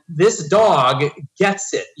 and this dog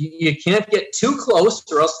gets it. You can't get too close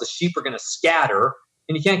or else the sheep are going to scatter,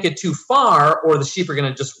 and you can't get too far or the sheep are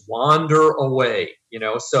going to just wander away,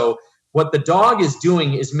 So what the dog is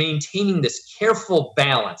doing is maintaining this careful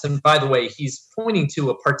balance. And by the way, he's pointing to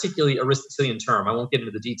a particularly Aristotelian term. I won't get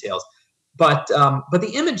into the details. But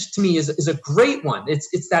the image to me is a great one.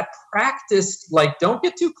 It's that practiced, like, don't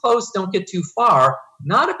get too close, don't get too far.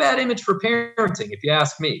 Not a bad image for parenting, if you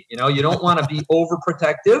ask me. You don't want to be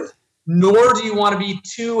overprotective, nor do you want to be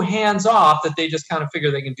too hands off that they just kind of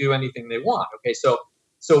figure they can do anything they want. Okay, so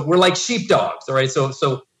we're like sheepdogs, all right?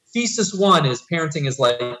 So thesis one is parenting is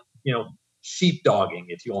like, sheepdogging,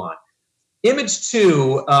 if you want. Image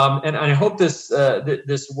two, and I hope this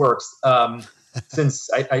works. Since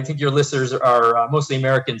I think your listeners are mostly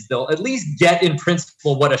Americans, they'll at least get in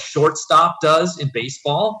principle what a shortstop does in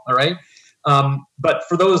baseball, all right? But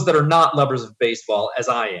for those that are not lovers of baseball, as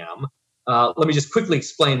I am, let me just quickly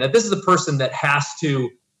explain that this is a person that has to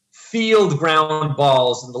field ground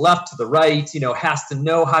balls from the left to the right, has to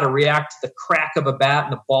know how to react to the crack of a bat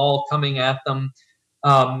and the ball coming at them.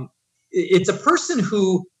 It's a person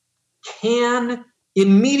who can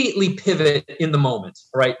immediately pivot in the moment,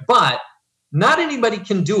 right? But not anybody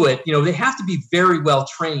can do it. They have to be very well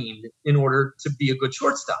trained in order to be a good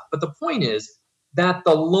shortstop. But the point is that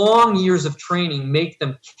the long years of training make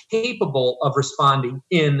them capable of responding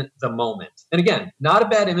in the moment. And again, not a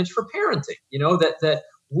bad image for parenting, that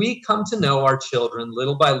we come to know our children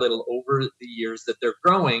little by little over the years that they're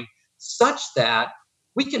growing, such that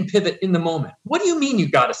we can pivot in the moment. What do you mean you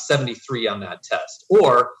got a 73 on that test?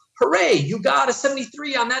 Or, hooray, you got a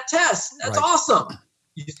 73 on that test. That's right. Awesome.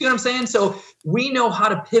 You see what I'm saying? So we know how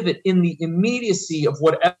to pivot in the immediacy of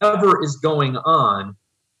whatever is going on.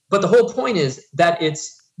 But the whole point is that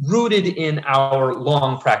it's rooted in our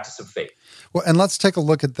long practice of faith. Well, and let's take a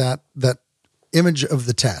look at that image of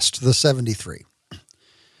the test, the 73.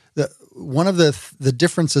 one of the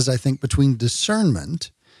differences, I think, between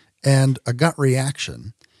discernment and a gut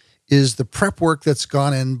reaction is the prep work that's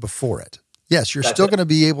gone in before it. Yes, you're still going to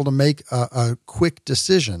be able to make a quick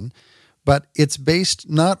decision, but it's based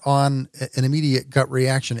not on an immediate gut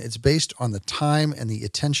reaction. It's based on the time and the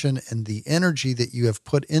attention and the energy that you have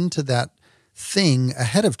put into that thing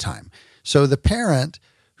ahead of time. So the parent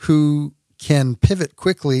who can pivot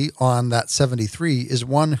quickly on that 73 is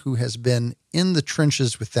one who has been in the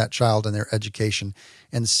trenches with that child and their education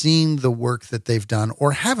and seen the work that they've done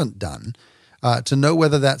or haven't done to know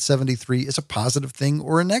whether that 73 is a positive thing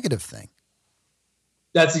or a negative thing.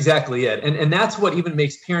 That's exactly it. And that's what even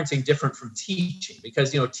makes parenting different from teaching,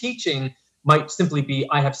 because, teaching might simply be,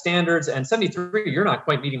 I have standards, and 73, you're not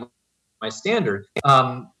quite meeting my standard.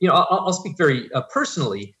 I'll speak very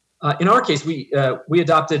personally. In our case, we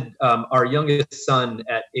adopted our youngest son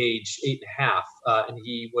at age 8.5, and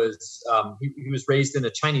he was raised in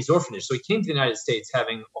a Chinese orphanage. So he came to the United States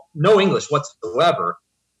having no English whatsoever.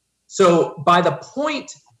 So by the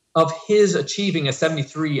point of his achieving a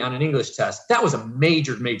 73 on an English test, that was a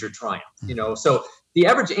major, major triumph. So the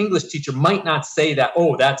average English teacher might not say that,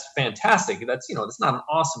 oh, that's fantastic. That's not an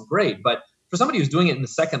awesome grade, but for somebody who's doing it in the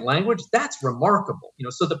second language, that's remarkable.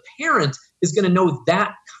 So the parent is going to know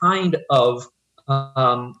that kind of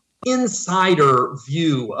insider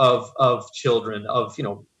view of children, of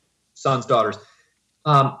sons, daughters.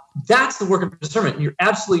 That's the work of discernment. And you're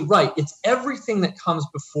absolutely right. It's everything that comes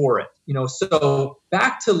before it. So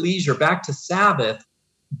back to leisure, back to Sabbath.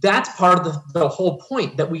 That's part of the whole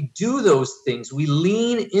point, that we do those things. We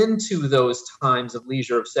lean into those times of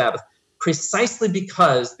leisure, of Sabbath, precisely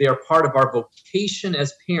because they are part of our vocation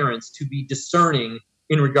as parents to be discerning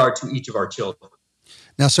in regard to each of our children.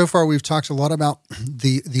 Now, so far, we've talked a lot about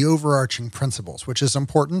the overarching principles, which is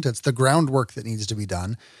important. It's the groundwork that needs to be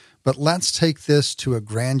done. But let's take this to a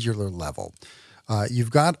granular level.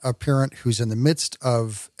 You've got a parent who's in the midst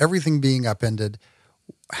of everything being upended.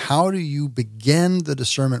 How do you begin the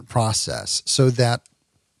discernment process so that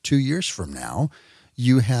 2 years from now,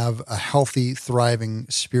 you have a healthy, thriving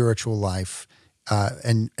spiritual life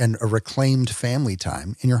and a reclaimed family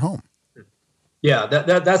time in your home? Yeah,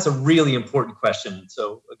 that's a really important question.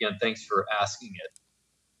 So again, thanks for asking it.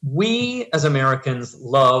 We as Americans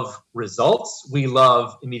love results. We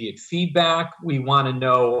love immediate feedback. We want to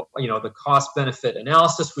know, the cost-benefit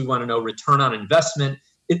analysis. We want to know return on investment.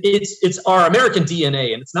 It's our American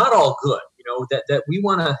DNA, and it's not all good. That we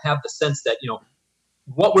want to have the sense that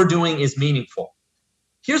what we're doing is meaningful.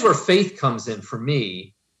 Here's where faith comes in for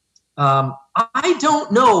me. I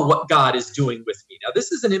don't know what God is doing with me. Now,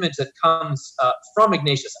 this is an image that comes from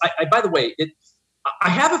Ignatius. By the way, I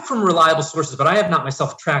have it from reliable sources, but I have not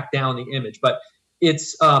myself tracked down the image. But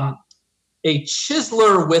it's a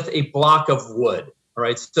chiseler with a block of wood. All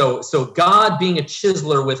right. So God being a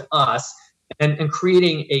chiseler with us and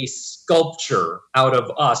creating a sculpture out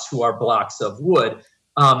of us who are blocks of wood.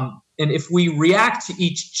 And if we react to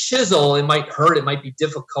each chisel, it might hurt. It might be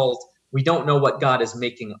difficult. We don't know what God is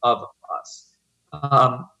making of us.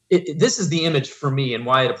 This is the image for me and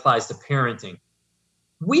why it applies to parenting.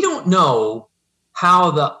 We don't know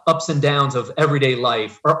how the ups and downs of everyday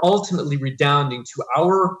life are ultimately redounding to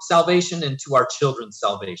our salvation and to our children's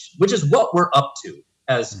salvation, which is what we're up to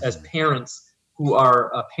as parents who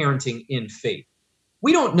are parenting in faith.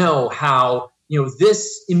 We don't know how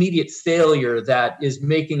this immediate failure that is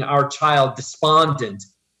making our child despondent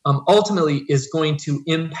ultimately is going to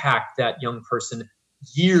impact that young person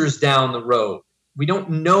years down the road. We don't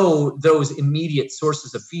know those immediate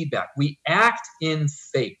sources of feedback. We act in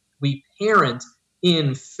faith. We parent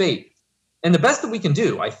in faith. And the best that we can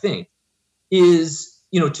do, I think, is,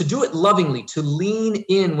 to do it lovingly, to lean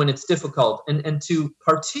in when it's difficult, and to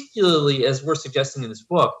particularly, as we're suggesting in this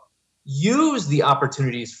book, use the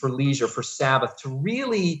opportunities for leisure, for Sabbath, to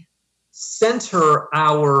really center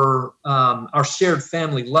our shared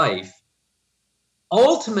family life,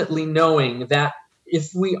 ultimately knowing that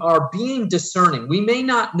if we are being discerning, we may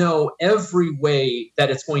not know every way that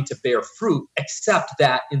it's going to bear fruit, except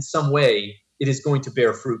that in some way it is going to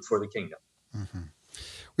bear fruit for the kingdom. Mm-hmm.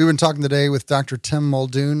 We've been talking today with Dr. Tim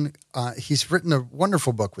Muldoon. He's written a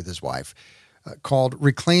wonderful book with his wife called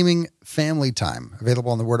Reclaiming Family Time,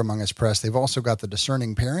 available on the Word Among Us Press. They've also got The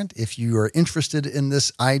Discerning Parent. If you are interested in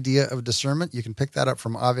this idea of discernment, you can pick that up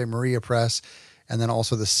from Ave Maria Press, and then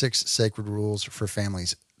also the 6 Sacred Rules for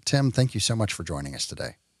Families. Tim, thank you so much for joining us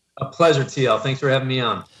today. A pleasure, TL. Thanks for having me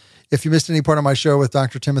on. If you missed any part of my show with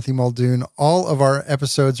Dr. Timothy Muldoon, all of our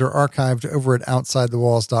episodes are archived over at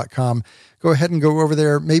OutsideTheWalls.com. Go ahead and go over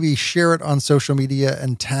there, maybe share it on social media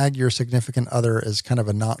and tag your significant other as kind of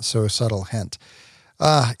a not so subtle hint.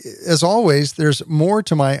 As always, there's more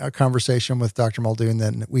to my conversation with Dr. Muldoon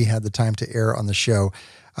than we had the time to air on the show.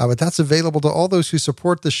 But that's available to all those who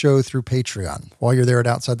support the show through Patreon. While you're there at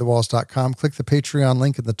OutsideTheWalls.com, click the Patreon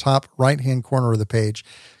link in the top right-hand corner of the page.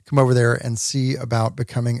 Come over there and see about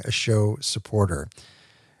becoming a show supporter.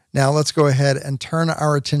 Now let's go ahead and turn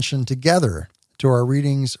our attention together to our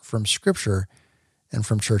readings from Scripture and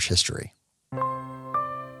from church history.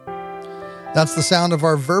 That's the sound of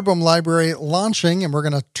our Verbum library launching, and we're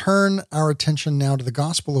going to turn our attention now to the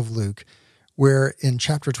Gospel of Luke, where in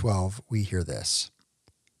chapter 12 we hear this.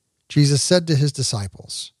 Jesus said to his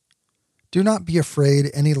disciples, "Do not be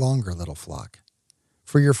afraid any longer, little flock,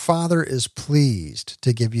 for your Father is pleased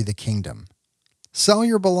to give you the kingdom. Sell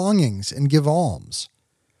your belongings and give alms.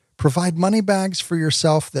 Provide money bags for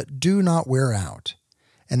yourself that do not wear out,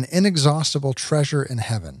 an inexhaustible treasure in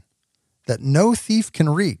heaven, that no thief can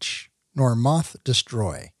reach, nor moth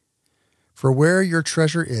destroy. For where your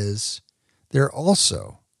treasure is, there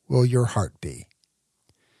also will your heart be."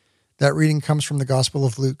 That reading comes from the Gospel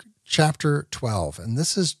of Luke, chapter 12, and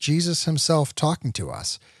this is Jesus himself talking to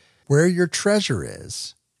us. Where your treasure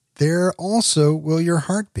is, there also will your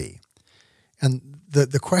heart be. And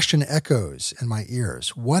the question echoes in my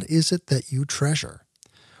ears. What is it that you treasure?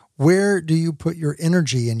 Where do you put your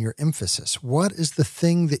energy and your emphasis? What is the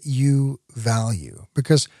thing that you value?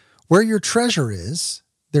 Because where your treasure is,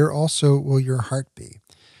 there also will your heart be.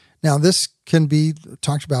 Now, this can be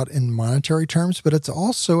talked about in monetary terms, but it's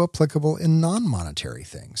also applicable in non-monetary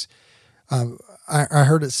things. I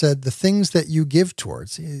heard it said, the things that you give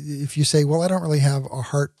towards. If you say, well, I don't really have a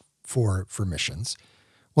heart for missions.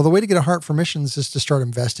 Well, the way to get a heart for missions is to start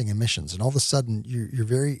investing in missions. And all of a sudden, you're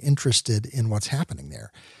very interested in what's happening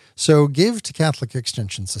there. So give to Catholic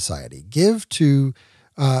Extension Society. Give to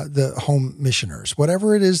the home missioners.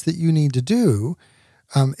 Whatever it is that you need to do,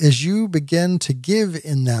 as you begin to give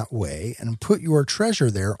in that way and put your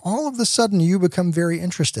treasure there, all of a sudden you become very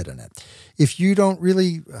interested in it. If you don't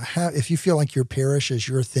really if you feel like your parish is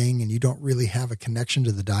your thing and you don't really have a connection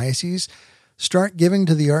to the diocese, start giving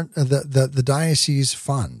to the diocese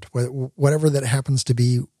fund, whatever that happens to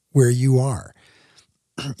be where you are.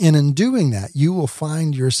 And in doing that, you will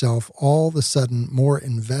find yourself all of a sudden more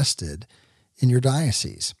invested in your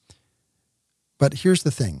diocese. But here's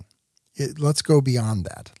the thing. Let's go beyond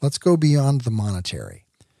that. Let's go beyond the monetary.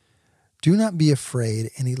 Do not be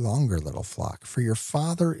afraid any longer, little flock, for your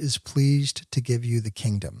Father is pleased to give you the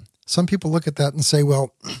kingdom. Some people look at that and say,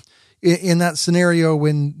 well, in that scenario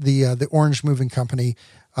when the orange moving company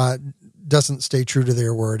doesn't stay true to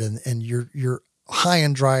their word and you're high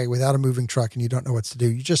and dry without a moving truck and you don't know what to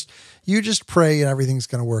do, you just pray and everything's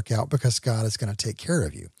going to work out because God is going to take care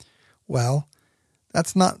of you. Well,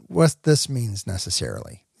 that's not what this means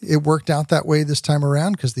necessarily. It worked out that way this time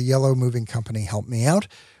around because the yellow moving company helped me out,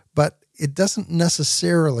 but it doesn't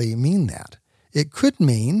necessarily mean that. It could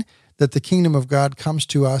mean that the kingdom of God comes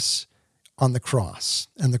to us on the cross,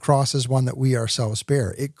 and the cross is one that we ourselves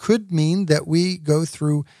bear. It could mean that we go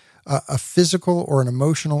through a physical or an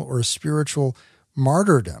emotional or a spiritual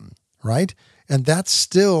martyrdom, right? And that's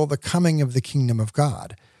still the coming of the kingdom of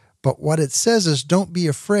God. But what it says is don't be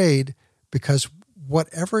afraid, because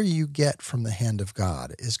whatever you get from the hand of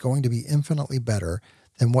God is going to be infinitely better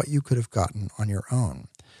than what you could have gotten on your own.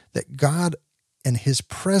 That God and his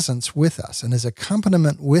presence with us and his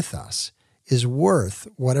accompaniment with us is worth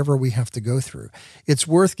whatever we have to go through. It's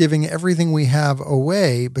worth giving everything we have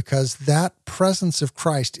away because that presence of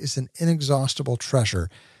Christ is an inexhaustible treasure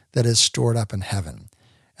that is stored up in heaven.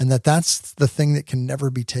 And that's the thing that can never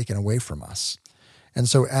be taken away from us. And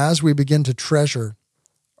so as we begin to treasure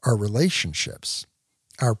our relationships,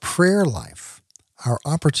 our prayer life, our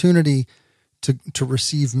opportunity to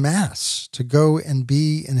receive Mass, to go and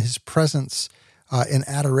be in his presence in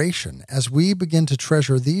adoration, as we begin to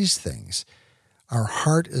treasure these things, our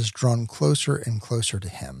heart is drawn closer and closer to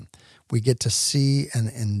him. We get to see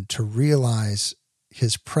and to realize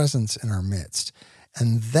his presence in our midst.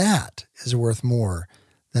 And that is worth more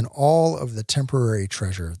than all of the temporary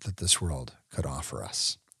treasure that this world could offer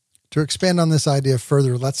us. To expand on this idea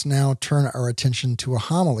further, let's now turn our attention to a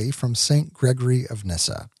homily from St. Gregory of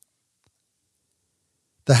Nyssa.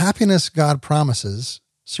 The happiness God promises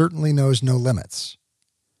certainly knows no limits.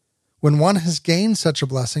 When one has gained such a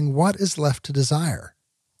blessing, what is left to desire?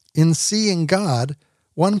 In seeing God,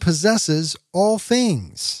 one possesses all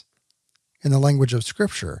things. In the language of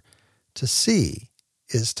Scripture, to see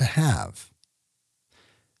is to have.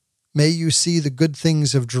 May you see the good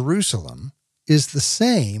things of Jerusalem is the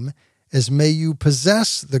same as may you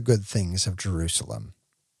possess the good things of Jerusalem.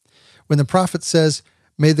 When the prophet says,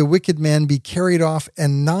 may the wicked man be carried off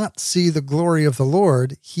and not see the glory of the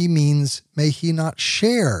Lord, he means, may he not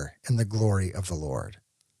share in the glory of the Lord.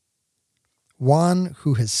 One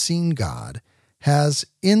who has seen God has,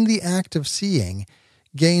 in the act of seeing,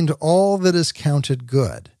 gained all that is counted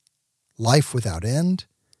good: life without end,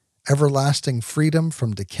 everlasting freedom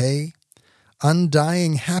from decay,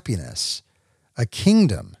 undying happiness, a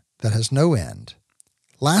kingdom that has no end,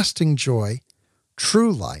 lasting joy,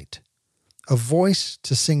 true light, a voice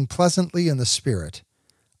to sing pleasantly in the Spirit,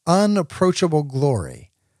 unapproachable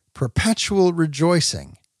glory, perpetual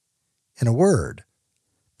rejoicing. In a word,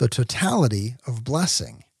 the totality of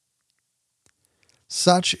blessing.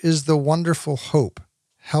 Such is the wonderful hope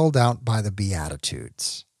held out by the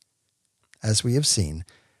Beatitudes. As we have seen,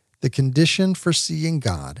 the condition for seeing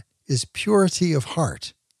God is purity of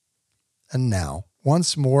heart. And now,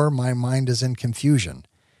 once more, my mind is in confusion,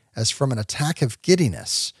 as from an attack of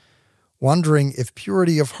giddiness, wondering if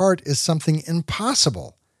purity of heart is something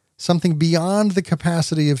impossible, something beyond the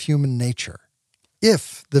capacity of human nature.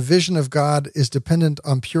 If the vision of God is dependent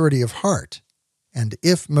on purity of heart, and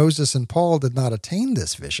if Moses and Paul did not attain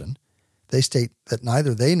this vision, they state that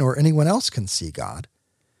neither they nor anyone else can see God,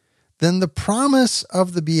 then the promise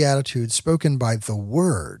of the Beatitudes spoken by the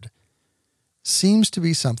Word seems to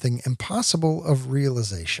be something impossible of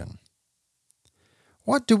realization.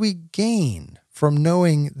 What do we gain from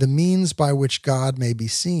knowing the means by which God may be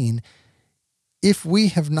seen if we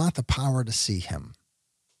have not the power to see Him?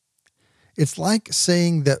 It's like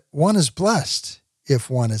saying that one is blessed if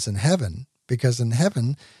one is in heaven, because in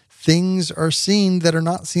heaven things are seen that are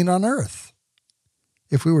not seen on earth.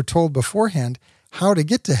 If we were told beforehand how to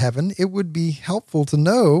get to heaven, it would be helpful to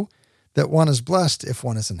know that one is blessed if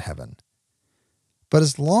one is in heaven. But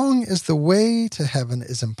as long as the way to heaven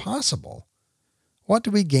is impossible, what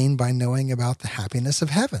do we gain by knowing about the happiness of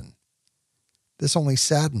heaven? This only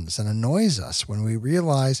saddens and annoys us when we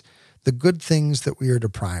realize the good things that we are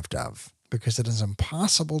deprived of, because it is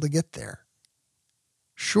impossible to get there.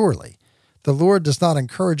 Surely, the Lord does not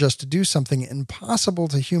encourage us to do something impossible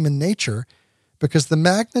to human nature, because the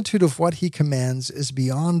magnitude of what He commands is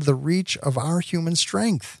beyond the reach of our human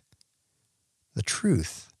strength. The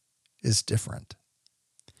truth is different.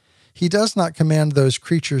 He does not command those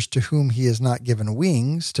creatures to whom He has not given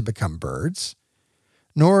wings to become birds,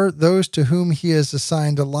 nor those to whom He has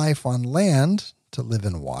assigned a life on land to live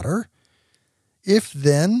in water. If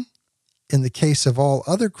then, in the case of all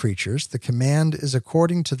other creatures, the command is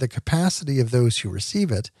according to the capacity of those who receive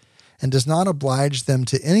it, and does not oblige them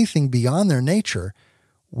to anything beyond their nature,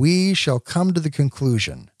 we shall come to the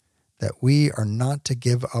conclusion that we are not to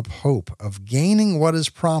give up hope of gaining what is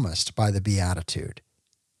promised by the Beatitude.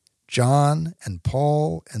 John and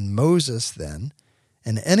Paul and Moses, then,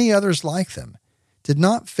 and any others like them, did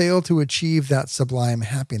not fail to achieve that sublime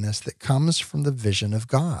happiness that comes from the vision of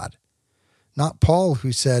God. Not Paul,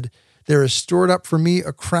 who said, "There is stored up for me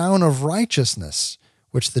a crown of righteousness,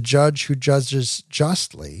 which the judge who judges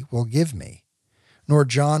justly will give me." Nor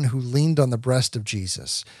John, who leaned on the breast of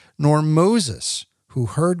Jesus. Nor Moses, who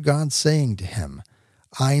heard God saying to him,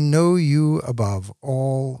 "I know you above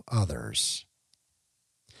all others."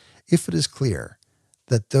 If it is clear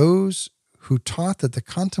that those who taught that the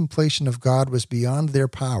contemplation of God was beyond their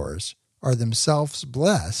powers are themselves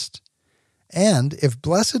blessed, and if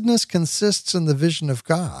blessedness consists in the vision of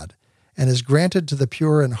God and is granted to the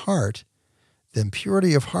pure in heart, then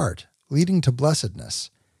purity of heart, leading to blessedness,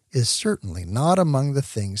 is certainly not among the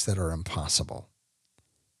things that are impossible.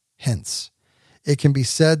 Hence, it can be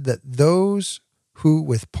said that those who,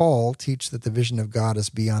 with Paul, teach that the vision of God is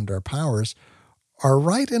beyond our powers are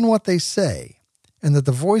right in what they say, and that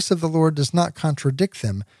the voice of the Lord does not contradict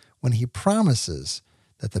them when He promises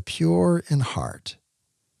that the pure in heart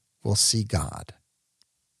will see God.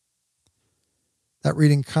 That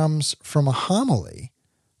reading comes from a homily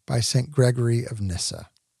by St. Gregory of Nyssa.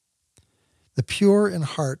 The pure in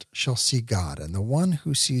heart shall see God, and the one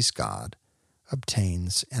who sees God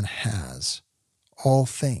obtains and has all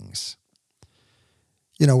things.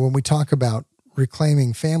 You know, when we talk about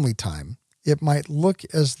reclaiming family time, it might look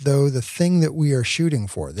as though the thing that we are shooting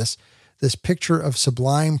for, this picture of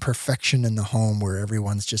sublime perfection in the home where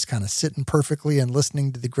everyone's just kind of sitting perfectly and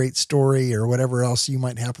listening to the great story or whatever else you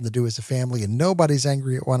might happen to do as a family, and nobody's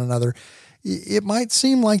angry at one another, it might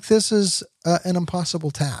seem like this is an impossible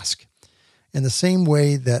task. In the same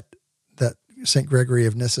way that St. Gregory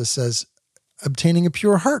of Nyssa says obtaining a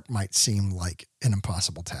pure heart might seem like an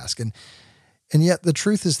impossible task. And yet the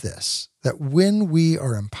truth is this, that when we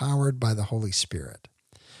are empowered by the Holy Spirit,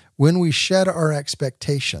 when we shed our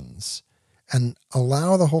expectations and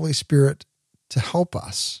allow the Holy Spirit to help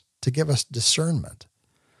us, to give us discernment,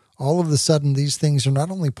 all of a sudden these things are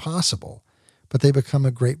not only possible, but they become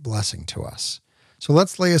a great blessing to us. So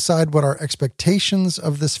let's lay aside what our expectations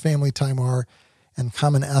of this family time are and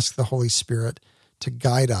come and ask the Holy Spirit to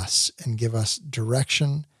guide us and give us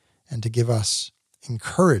direction and to give us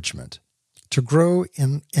encouragement to grow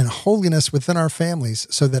in holiness within our families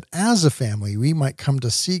so that as a family we might come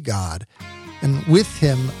to see God and with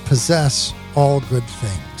him possess all good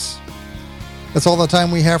things. That's all the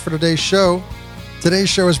time we have for today's show. Today's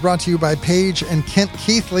show is brought to you by Paige and Kent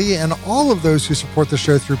Keithley and all of those who support the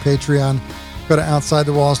show through Patreon. Go to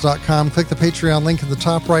OutsideTheWalls.com, click the Patreon link in the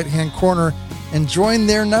top right-hand corner, and join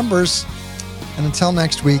their numbers. And until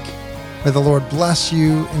next week, may the Lord bless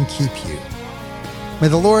you and keep you. May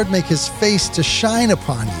the Lord make his face to shine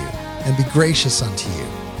upon you and be gracious unto you.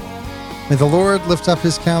 May the Lord lift up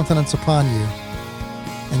his countenance upon you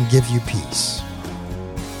and give you peace.